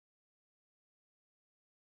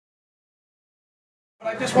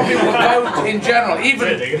I just want people to vote in general,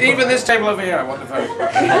 even this table over here I want to vote.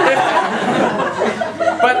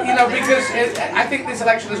 But, you know, because I think this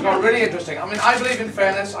election has got really interesting. I mean, I believe in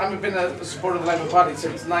fairness. I've been a supporter of the Labour Party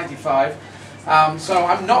since '95. So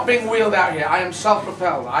I'm not being wheeled out here. I am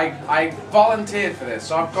self-propelled. I volunteered for this.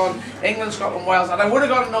 So I've gone England, Scotland, Wales, and I would have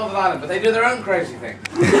gone to Northern Ireland, but they do their own crazy thing.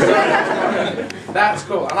 So that's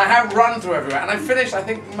cool. And I have run through everywhere. And I finished, I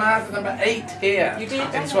think, marathon number 8 here. You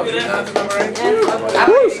did? In Swansea. Marathon number 8. And I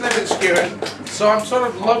used to live in Skewen. So I'm sort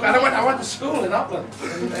of local. And I went to school in Upland,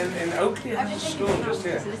 in Oakley. I went to school just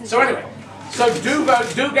here. So anyway, so do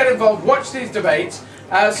vote, do get involved, watch these debates.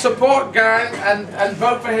 Support Geraint and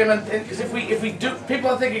vote for him, and because if we do, people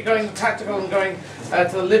are thinking going tactical and going to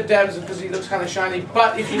the Lib Dems because he looks kind of shiny.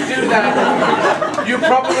 But if you do that, you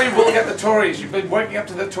probably will get the Tories. You've been working up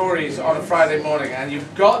to the Tories on a Friday morning, and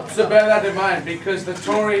you've got to bear that in mind because the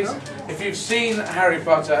Tories, if you've seen Harry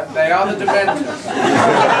Potter, they are the Dementors.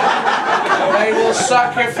 They will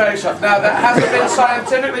suck your face off. Now that hasn't been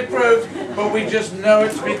scientifically proved, but we just know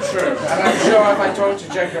it to be true. And I'm sure if I talked to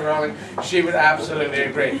J.K. Rowling, she would absolutely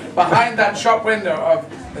agree. Behind that shop window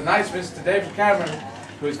of the nice Mr. David Cameron,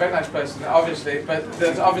 who is a very nice person, obviously, but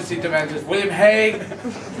there's obviously Dementors. William Hague,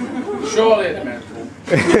 surely a Dementor.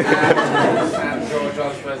 And George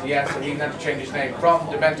Osborne, yes, and he had to change his name from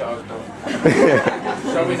Dementor Osborne.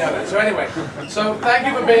 So we know that. So anyway, so thank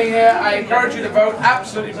you for being here. I encourage you to vote.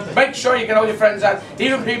 Absolutely. Make sure you get all your friends out.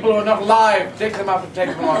 Even people who are not alive, dig them up and take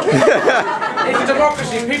them along. It's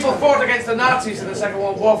democracy. People fought against the Nazis in the Second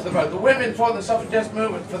World War for the vote. The women fought in the suffragette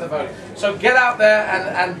movement for the vote. So get out there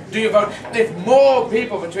and do your vote. And if more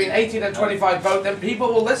people between 18 and 25 vote, then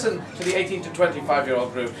people will listen to the 18 to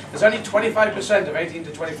 25-year-old group. There's only 25% of 18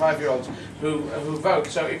 to 25-year-olds who vote.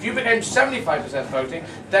 So if you became 75% voting,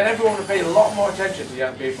 then everyone would pay a lot more attention to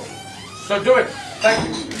young people. So do it. Thank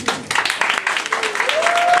you.